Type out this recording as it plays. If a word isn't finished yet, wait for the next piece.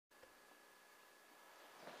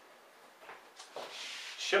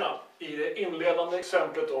Tjena! I det inledande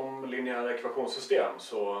exemplet om linjära ekvationssystem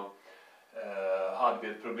så hade vi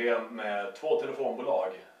ett problem med två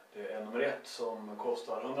telefonbolag. Det är nummer 1 som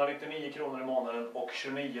kostar 199 kronor i månaden och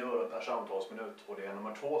 29 öre per samtalsminut. Och det är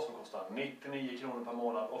nummer 2 som kostar 99 kronor per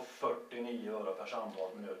månad och 49 öre per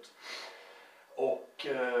samtalsminut. Och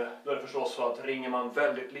då är det förstås så att ringer man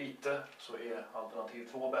väldigt lite så är alternativ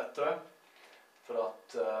 2 bättre. För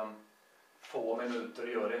att få minuter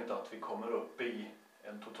gör det inte att vi kommer upp i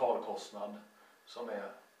en totalkostnad som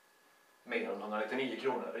är mer än 199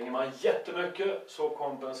 kronor. Ringer man jättemycket så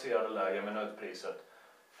kompenserar det lägre minutpriset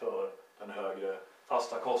för den högre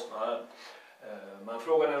fasta kostnaden. Men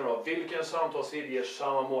frågan är då, vilken samtalstid ger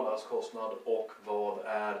samma månadskostnad och vad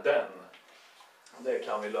är den? Det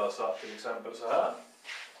kan vi lösa till exempel så här.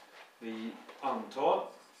 Vi antar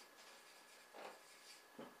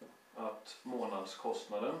att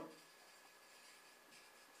månadskostnaden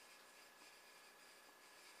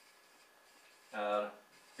är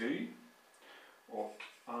y och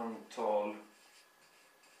antal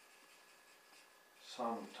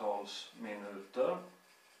samtalsminuter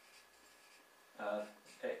är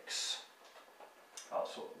x.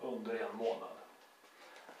 Alltså under en månad.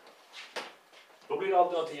 Då blir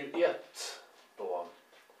alternativ 1 då.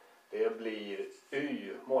 Det blir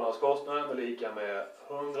y. Månadskostnaden är lika med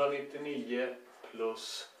 199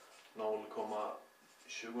 plus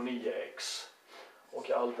 0,29x. Och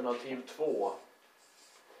alternativ 2.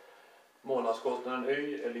 Månadskostnaden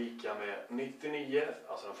y är lika med 99,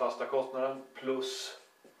 alltså den fasta kostnaden, plus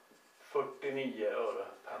 49 öre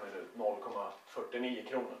per minut, 0,49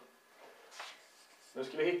 kronor. Nu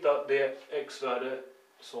ska vi hitta det x-värde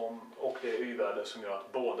och det y-värde som gör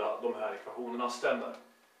att båda de här ekvationerna stämmer.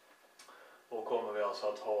 Då kommer vi alltså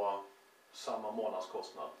att ha samma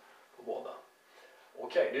månadskostnad på båda.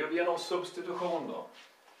 Okej, det gör vi genom substitution då.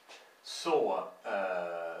 Så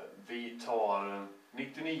vi tar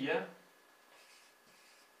 99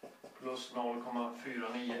 plus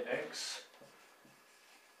 0,49x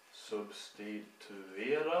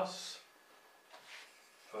substitueras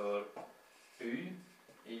för y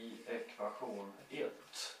i ekvation 1.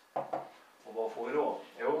 Och vad får vi då?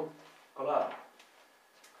 Jo, kolla här.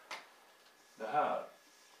 Det här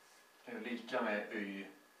är lika med y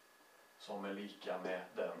som är lika med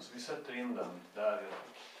den. Så vi sätter in den där.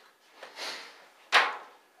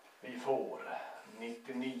 Vi får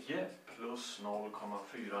 99 plus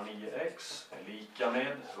 0,49x är lika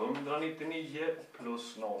med 199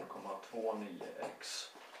 plus 0,29x.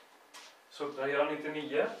 Subtraherar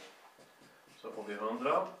 99 så får vi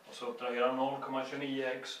 100 och subtraherar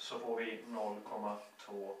 0,29x så får vi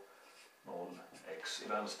 0,20x i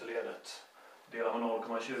vänsterledet. Delar med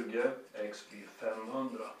 0,20, x blir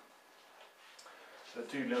 500. Det är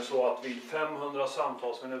tydligen så att vid 500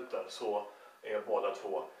 samtalsminuter så är båda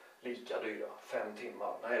två lika dyra. 5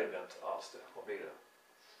 timmar. Nej, det blir inte alls det. Vad blir det?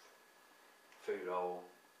 4 och...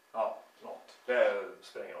 ja, något. Det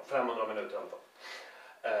spelar ingen roll. 500 minuter i alla fall.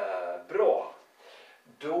 Bra.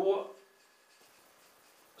 Då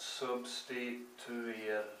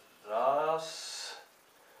substitueras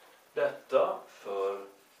detta för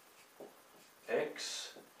x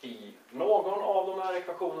i någon av de här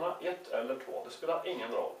ekvationerna, 1 eller 2. Det spelar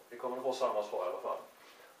ingen roll. Vi kommer att få samma svar i alla fall.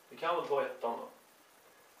 Vi kan väl ta 1 då.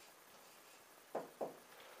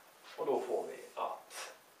 Och då får vi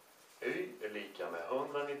att y är lika med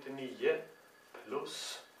 199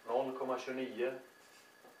 plus 0,29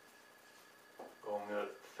 gånger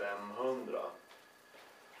 500.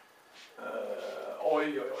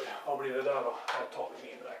 Oj, vad blir det där då? Här tar vi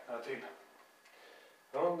min räknare till.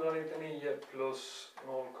 199 plus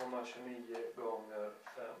 0,29 gånger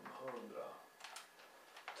 500.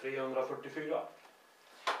 344.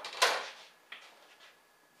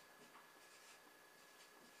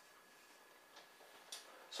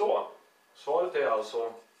 Så, svaret är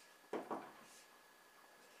alltså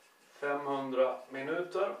 500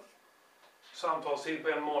 minuter. Samtalstid på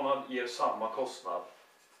en månad ger samma kostnad.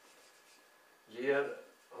 Ger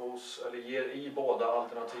i båda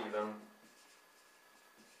alternativen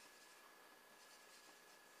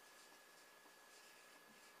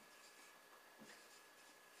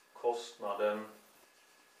kostnaden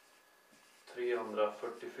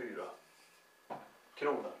 344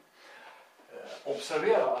 kronor.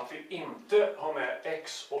 Observera att vi inte har med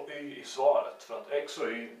x och y i svaret. För att x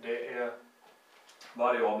och y det är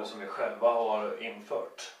variabler som vi själva har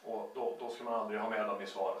infört. Och då ska man aldrig ha med dem i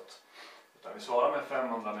svaret. Utan vi svarar med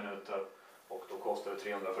 500 minuter och då kostar det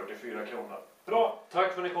 344 kronor. Bra,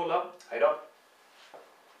 tack för att ni kollade. Hej då!